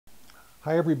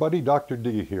Hi everybody, Dr.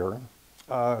 D here.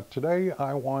 Today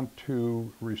I want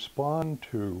to respond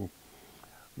to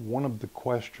one of the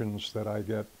questions that I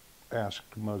get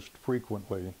asked most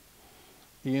frequently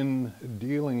in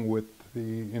dealing with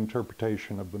the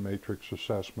interpretation of the matrix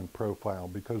assessment profile,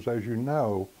 because as you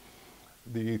know,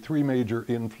 the three major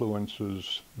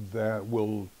influences that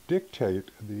will dictate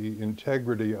the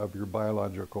integrity of your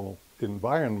biological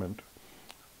environment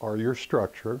are your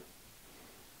structure,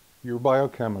 your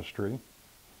biochemistry,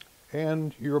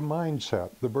 and your mindset,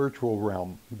 the virtual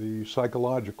realm, the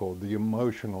psychological, the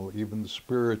emotional, even the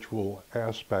spiritual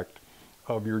aspect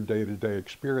of your day-to-day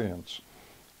experience.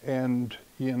 And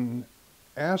in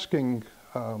asking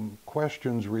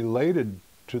questions related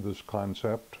to this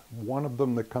concept, one of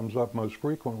them that comes up most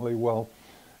frequently,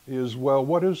 is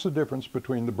what is the difference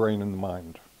between the brain and the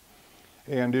mind?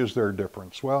 And is there a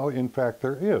difference? Well, in fact,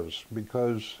 there is,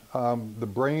 because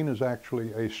the brain is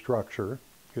actually a structure.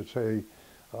 It's a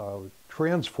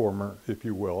transformer, if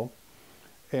you will,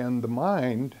 and the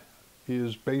mind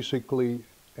is basically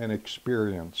an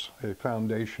experience, a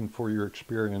foundation for your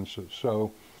experiences.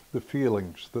 So the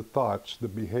feelings, the thoughts, the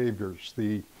behaviors,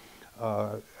 the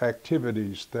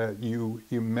activities that you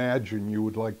imagine you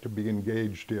would like to be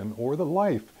engaged in, or the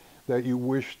life that you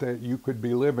wish that you could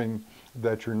be living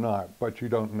that you're not, but you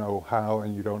don't know how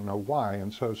and you don't know why.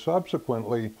 And so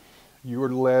subsequently,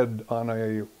 you're led on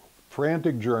a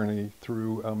frantic journey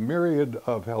through a myriad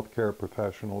of healthcare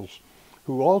professionals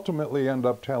who ultimately end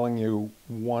up telling you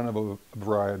one of a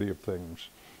variety of things.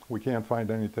 We can't find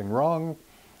anything wrong.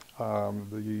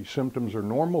 The symptoms are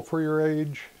normal for your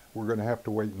age. We're going to have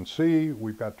to wait and see.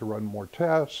 We've got to run more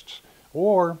tests.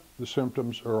 Or the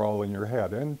symptoms are all in your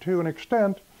head. And to an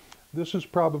extent, this is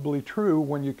probably true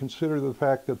when you consider the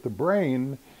fact that the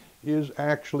brain is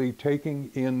actually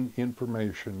taking in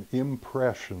information,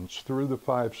 impressions through the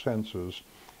five senses,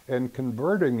 and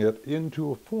converting it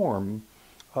into a form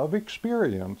of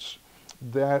experience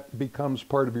that becomes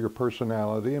part of your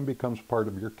personality and becomes part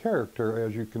of your character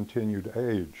as you continue to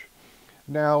age.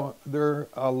 Now, there are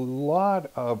a lot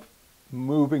of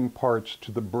moving parts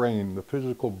to the brain, the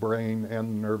physical brain and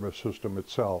the nervous system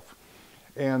itself.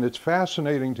 And it's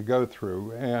fascinating to go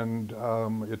through, and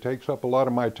it takes up a lot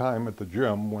of my time at the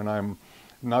gym when I'm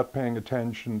not paying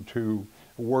attention to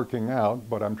working out,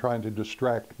 but I'm trying to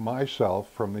distract myself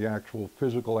from the actual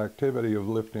physical activity of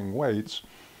lifting weights.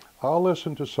 I'll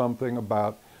listen to something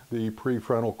about the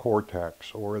prefrontal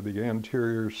cortex, or the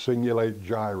anterior cingulate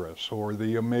gyrus, or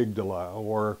the amygdala,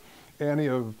 or any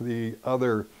of the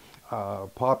other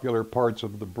popular parts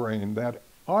of the brain that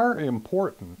are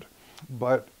important,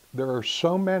 but there are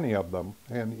so many of them,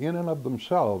 and in and of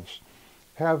themselves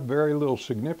have very little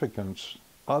significance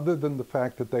other than the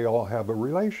fact that they all have a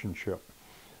relationship.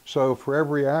 So for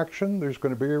every action, there's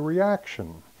going to be a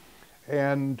reaction.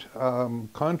 And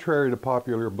contrary to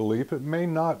popular belief, it may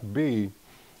not be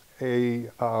a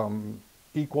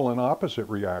equal and opposite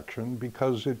reaction,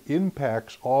 because it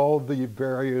impacts all the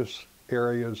various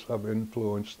areas of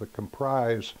influence that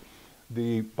comprise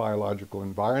the biological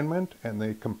environment, and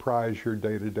they comprise your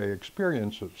day-to-day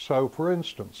experiences. So for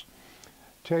instance,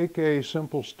 take a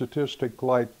simple statistic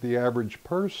like the average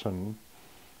person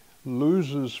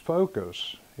loses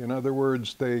focus. In other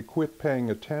words, they quit paying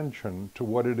attention to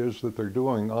what it is that they're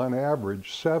doing on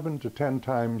average 7 to 10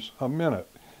 times a minute.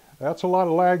 That's a lot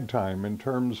of lag time in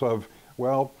terms of,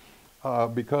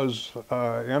 because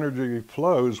energy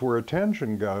flows where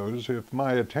attention goes. If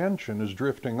my attention is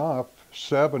drifting off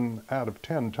 7 out of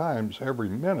 10 times every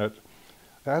minute,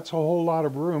 that's a whole lot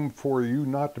of room for you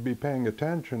not to be paying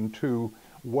attention to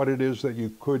what it is that you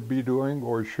could be doing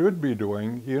or should be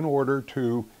doing in order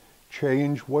to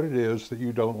change what it is that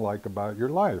you don't like about your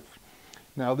life.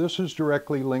 Now, this is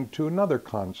directly linked to another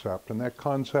concept, and that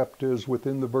concept is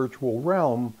within the virtual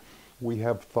realm, we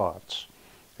have thoughts.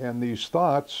 And these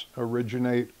thoughts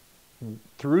originate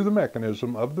through the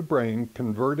mechanism of the brain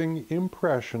converting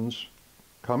impressions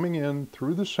coming in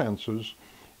through the senses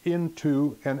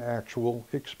into an actual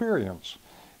experience.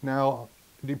 Now,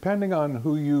 depending on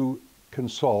who you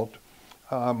consult,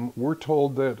 we're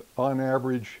told that on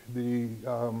average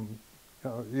an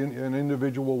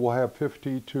individual will have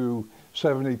 50 to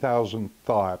 70,000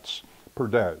 thoughts per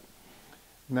day.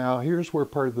 Now, here's where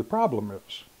part of the problem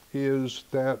is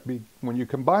that when you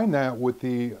combine that with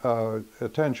the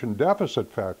attention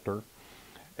deficit factor,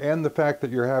 and the fact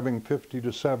that you're having 50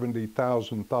 to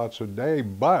 70,000 thoughts a day,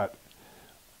 but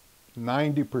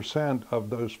 90%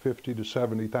 of those 50 to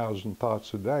 70,000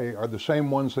 thoughts a day are the same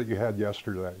ones that you had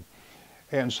yesterday.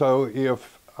 And so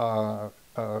if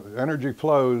energy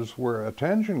flows where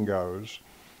attention goes,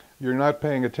 You're not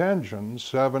paying attention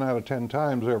 7 out of 10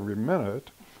 times every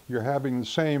minute. You're having the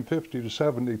same 50 to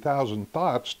 70,000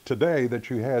 thoughts today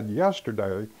that you had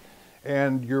yesterday,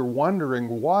 and you're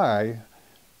wondering why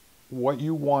what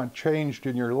you want changed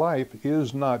in your life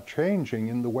is not changing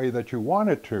in the way that you want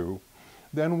it to.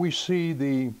 Then we see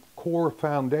the core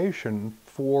foundation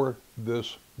for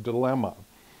this dilemma.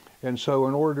 And so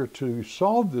in order to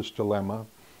solve this dilemma,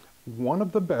 one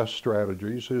of the best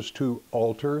strategies is to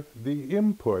alter the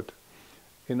input.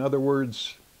 In other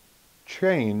words,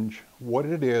 change what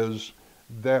it is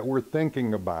that we're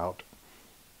thinking about.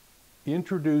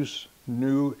 Introduce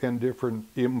new and different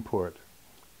input.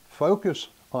 Focus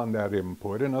on that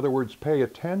input. In other words, pay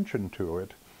attention to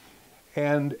it.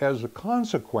 And as a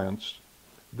consequence,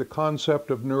 the concept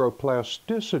of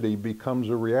neuroplasticity becomes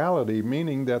a reality,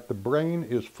 meaning that the brain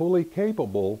is fully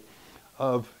capable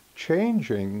of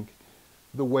changing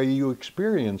the way you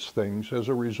experience things as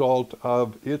a result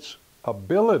of its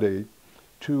ability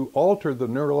to alter the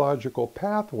neurological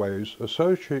pathways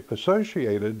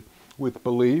associated with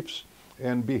beliefs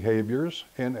and behaviors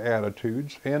and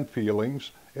attitudes and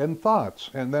feelings and thoughts.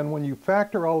 And then when you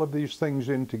factor all of these things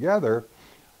in together,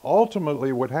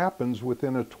 ultimately what happens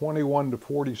within a 21 to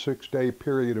 46 day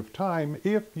period of time,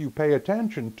 if you pay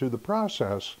attention to the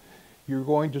process, you're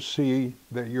going to see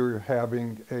that you're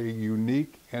having a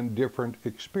unique and different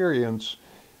experience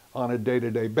on a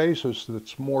day-to-day basis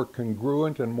that's more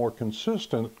congruent and more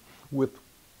consistent with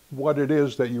what it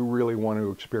is that you really want to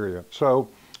experience. So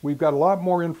we've got a lot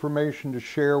more information to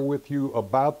share with you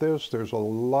about this. There's a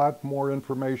lot more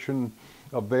information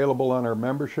available on our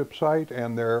membership site,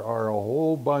 and there are a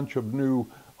whole bunch of new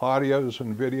audios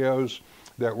and videos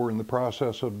that we're in the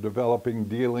process of developing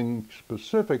dealing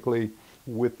specifically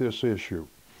with this issue.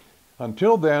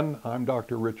 Until then, I'm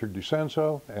Dr. Richard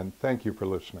DiCenso, and thank you for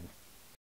listening.